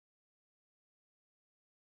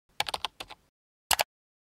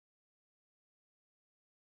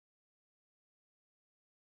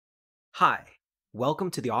Hi,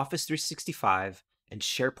 welcome to the Office 365 and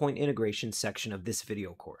SharePoint integration section of this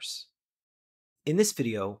video course. In this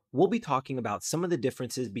video, we'll be talking about some of the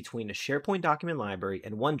differences between a SharePoint document library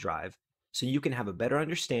and OneDrive so you can have a better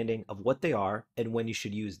understanding of what they are and when you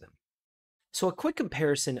should use them. So a quick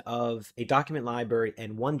comparison of a document library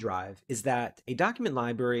and OneDrive is that a document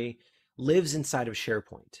library lives inside of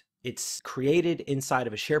SharePoint. It's created inside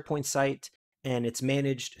of a SharePoint site and it's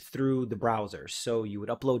managed through the browser. So you would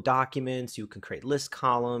upload documents, you can create list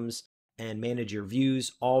columns, and manage your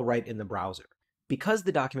views all right in the browser. Because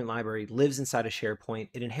the document library lives inside of SharePoint,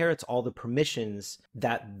 it inherits all the permissions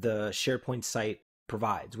that the SharePoint site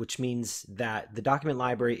provides, which means that the document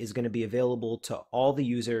library is going to be available to all the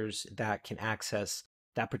users that can access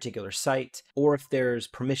that particular site, or if there's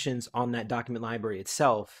permissions on that document library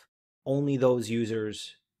itself, only those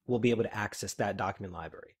users will be able to access that document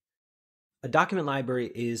library. A document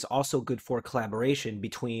library is also good for collaboration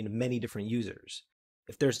between many different users.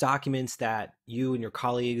 If there's documents that you and your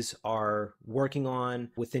colleagues are working on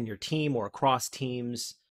within your team or across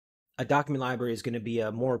teams, a document library is going to be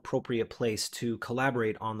a more appropriate place to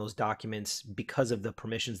collaborate on those documents because of the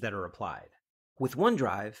permissions that are applied. With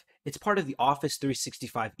OneDrive, it's part of the Office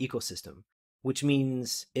 365 ecosystem, which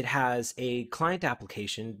means it has a client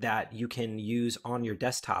application that you can use on your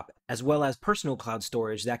desktop, as well as personal cloud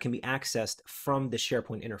storage that can be accessed from the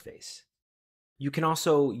SharePoint interface. You can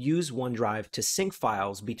also use OneDrive to sync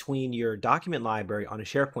files between your document library on a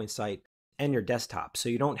SharePoint site and your desktop, so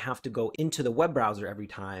you don't have to go into the web browser every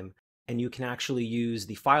time, and you can actually use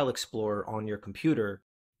the File Explorer on your computer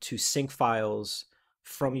to sync files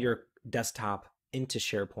from your desktop into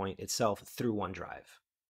SharePoint itself through OneDrive.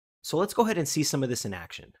 So let's go ahead and see some of this in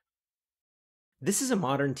action. This is a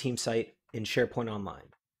modern team site in SharePoint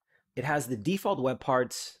Online. It has the default web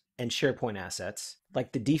parts and SharePoint assets,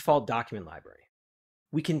 like the default document library.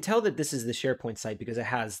 We can tell that this is the SharePoint site because it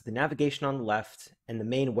has the navigation on the left and the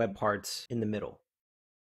main web parts in the middle.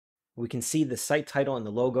 We can see the site title and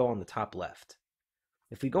the logo on the top left.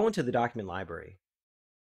 If we go into the document library,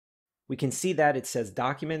 we can see that it says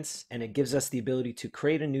Documents, and it gives us the ability to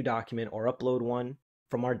create a new document or upload one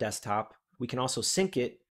from our desktop. We can also sync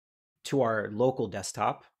it to our local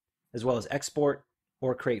desktop, as well as export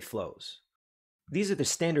or create flows. These are the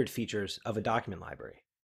standard features of a document library.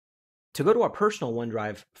 To go to our personal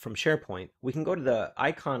OneDrive from SharePoint, we can go to the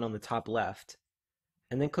icon on the top left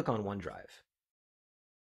and then click on OneDrive.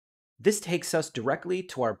 This takes us directly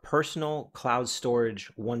to our personal cloud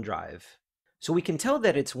storage OneDrive. So we can tell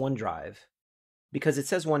that it's OneDrive because it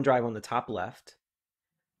says OneDrive on the top left,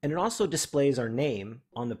 and it also displays our name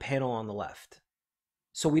on the panel on the left.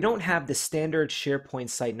 So we don't have the standard SharePoint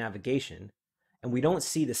site navigation, and we don't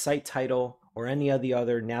see the site title or any of the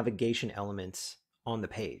other navigation elements on the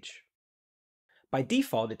page. By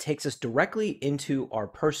default, it takes us directly into our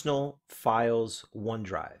personal files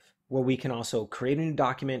OneDrive, where we can also create a new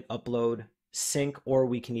document, upload, sync, or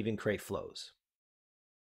we can even create flows.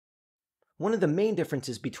 One of the main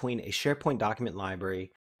differences between a SharePoint document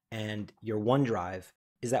library and your OneDrive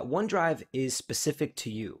is that OneDrive is specific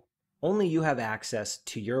to you. Only you have access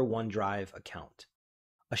to your OneDrive account.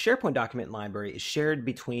 A SharePoint document library is shared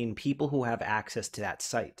between people who have access to that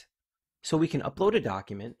site. So we can upload a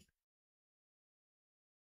document,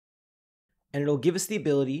 and it'll give us the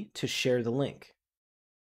ability to share the link.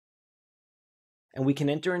 And we can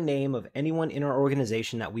enter a name of anyone in our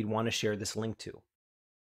organization that we'd want to share this link to.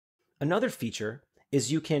 Another feature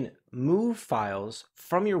is you can move files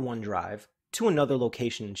from your OneDrive to another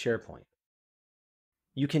location in SharePoint.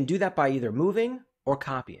 You can do that by either moving or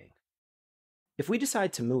copying. If we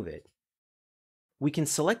decide to move it, we can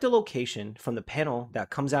select a location from the panel that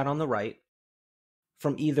comes out on the right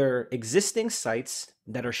from either existing sites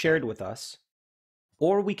that are shared with us,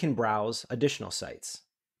 or we can browse additional sites.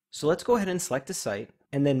 So let's go ahead and select a site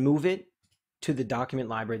and then move it to the document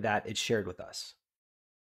library that it's shared with us.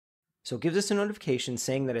 So it gives us a notification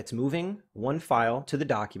saying that it's moving one file to the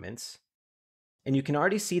documents, and you can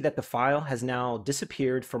already see that the file has now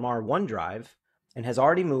disappeared from our OneDrive and has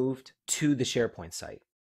already moved to the SharePoint site.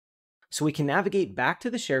 So we can navigate back to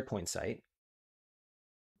the SharePoint site,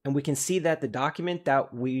 and we can see that the document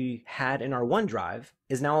that we had in our OneDrive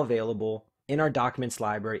is now available in our Documents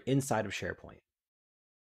library inside of SharePoint.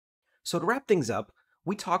 So to wrap things up,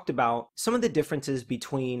 we talked about some of the differences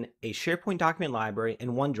between a SharePoint document library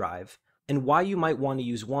and OneDrive, and why you might want to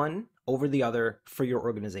use one over the other for your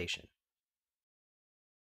organization.